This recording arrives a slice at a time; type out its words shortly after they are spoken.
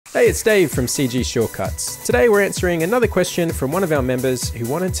Hey, it's Dave from CG Shortcuts. Today we're answering another question from one of our members who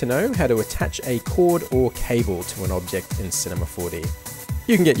wanted to know how to attach a cord or cable to an object in Cinema 4D.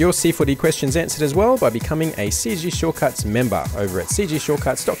 You can get your C4D questions answered as well by becoming a CG Shortcuts member over at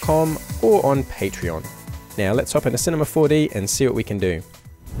cgshortcuts.com or on Patreon. Now let's hop into Cinema 4D and see what we can do.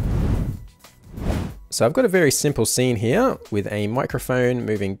 So I've got a very simple scene here with a microphone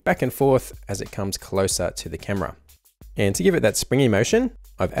moving back and forth as it comes closer to the camera. And to give it that springy motion,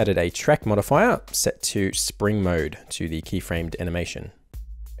 I've added a track modifier set to spring mode to the keyframed animation.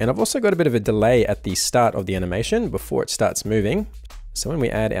 And I've also got a bit of a delay at the start of the animation before it starts moving. So when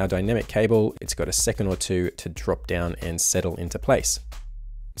we add our dynamic cable, it's got a second or two to drop down and settle into place.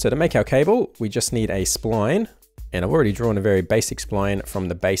 So to make our cable, we just need a spline. And I've already drawn a very basic spline from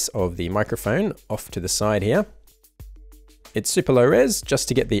the base of the microphone off to the side here. It's super low res just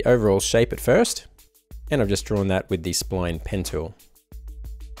to get the overall shape at first. And I've just drawn that with the spline pen tool.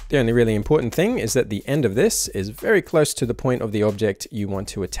 The only really important thing is that the end of this is very close to the point of the object you want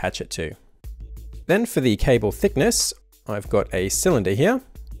to attach it to. Then for the cable thickness, I've got a cylinder here,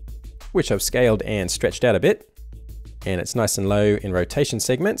 which I've scaled and stretched out a bit. And it's nice and low in rotation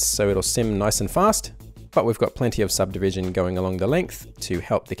segments, so it'll sim nice and fast. But we've got plenty of subdivision going along the length to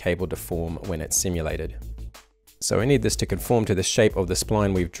help the cable deform when it's simulated. So I need this to conform to the shape of the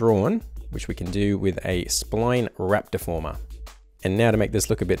spline we've drawn, which we can do with a spline wrap deformer. And now to make this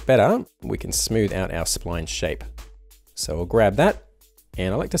look a bit better, we can smooth out our spline shape. So I'll grab that,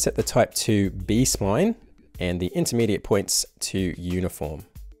 and I like to set the type to B-spline and the intermediate points to uniform.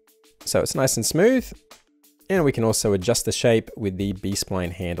 So it's nice and smooth, and we can also adjust the shape with the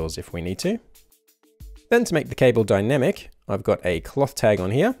B-spline handles if we need to. Then to make the cable dynamic, I've got a cloth tag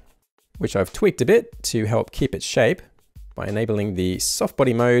on here, which I've tweaked a bit to help keep its shape by enabling the soft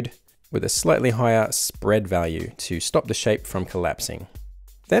body mode with a slightly higher spread value to stop the shape from collapsing.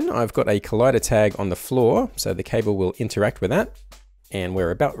 Then I've got a collider tag on the floor, so the cable will interact with that, and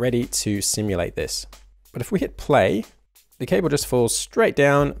we're about ready to simulate this. But if we hit play, the cable just falls straight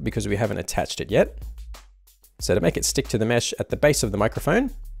down because we haven't attached it yet. So to make it stick to the mesh at the base of the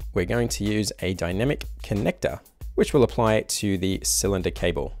microphone, we're going to use a dynamic connector, which will apply it to the cylinder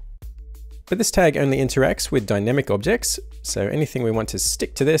cable. But this tag only interacts with dynamic objects, so anything we want to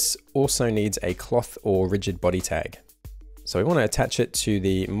stick to this also needs a cloth or rigid body tag. So we want to attach it to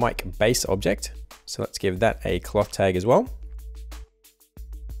the mic base object, so let's give that a cloth tag as well.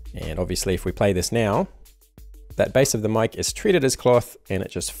 And obviously if we play this now, that base of the mic is treated as cloth and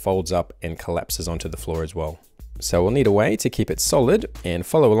it just folds up and collapses onto the floor as well. So we'll need a way to keep it solid and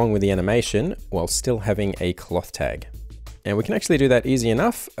follow along with the animation while still having a cloth tag. And we can actually do that easy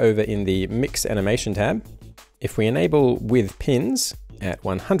enough over in the Mix Animation tab. If we enable with pins at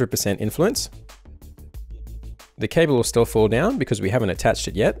 100% influence, the cable will still fall down because we haven't attached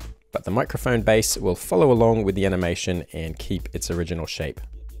it yet, but the microphone base will follow along with the animation and keep its original shape.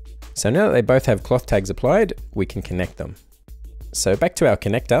 So now that they both have cloth tags applied, we can connect them. So back to our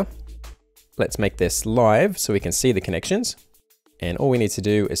connector. Let's make this live so we can see the connections. And all we need to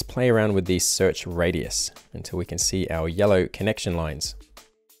do is play around with the search radius until we can see our yellow connection lines.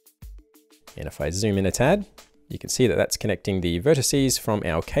 And if I zoom in a tad, you can see that that's connecting the vertices from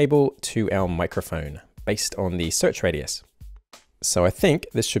our cable to our microphone based on the search radius. So I think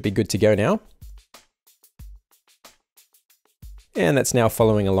this should be good to go now. And that's now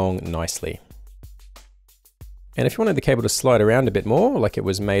following along nicely. And if you wanted the cable to slide around a bit more, like it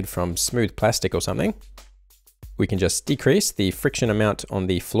was made from smooth plastic or something, we can just decrease the friction amount on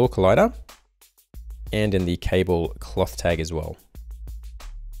the floor collider and in the cable cloth tag as well.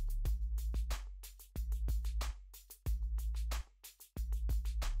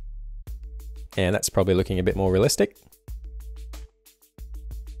 And that's probably looking a bit more realistic.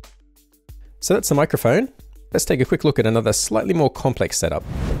 So that's the microphone. Let's take a quick look at another slightly more complex setup.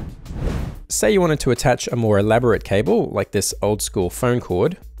 Say you wanted to attach a more elaborate cable like this old school phone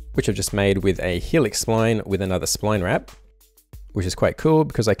cord, which I've just made with a helix spline with another spline wrap, which is quite cool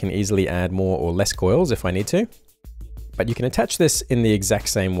because I can easily add more or less coils if I need to. But you can attach this in the exact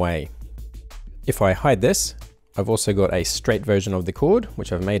same way. If I hide this, I've also got a straight version of the cord,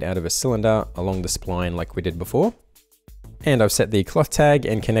 which I've made out of a cylinder along the spline like we did before. And I've set the cloth tag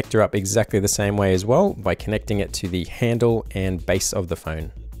and connector up exactly the same way as well by connecting it to the handle and base of the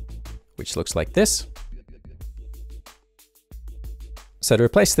phone, which looks like this. So to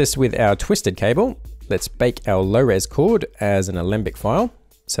replace this with our twisted cable, let's bake our low-res cord as an alembic file.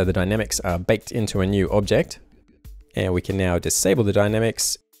 So the dynamics are baked into a new object. And we can now disable the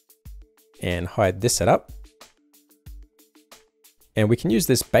dynamics and hide this setup. And we can use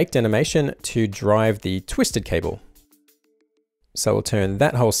this baked animation to drive the twisted cable. So we'll turn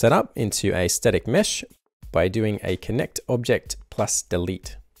that whole setup into a static mesh by doing a connect object plus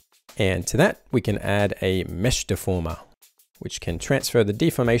delete. And to that, we can add a mesh deformer, which can transfer the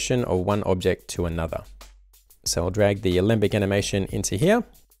deformation of one object to another. So I'll drag the alembic animation into here,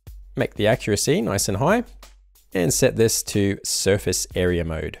 make the accuracy nice and high, and set this to surface area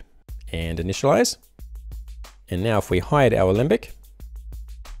mode, and initialize. And now if we hide our alembic,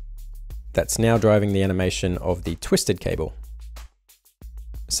 that's now driving the animation of the twisted cable.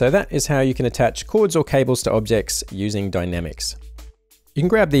 So that is how you can attach cords or cables to objects using dynamics. You can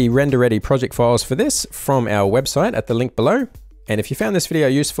grab the render ready project files for this from our website at the link below. And if you found this video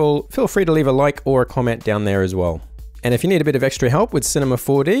useful, feel free to leave a like or a comment down there as well. And if you need a bit of extra help with Cinema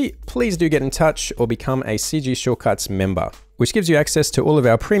 4D, please do get in touch or become a CG Shortcuts member, which gives you access to all of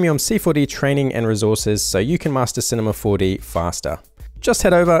our premium C4D training and resources so you can master Cinema 4D faster. Just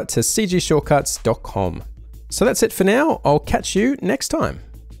head over to cgshortcuts.com. So that's it for now. I'll catch you next time.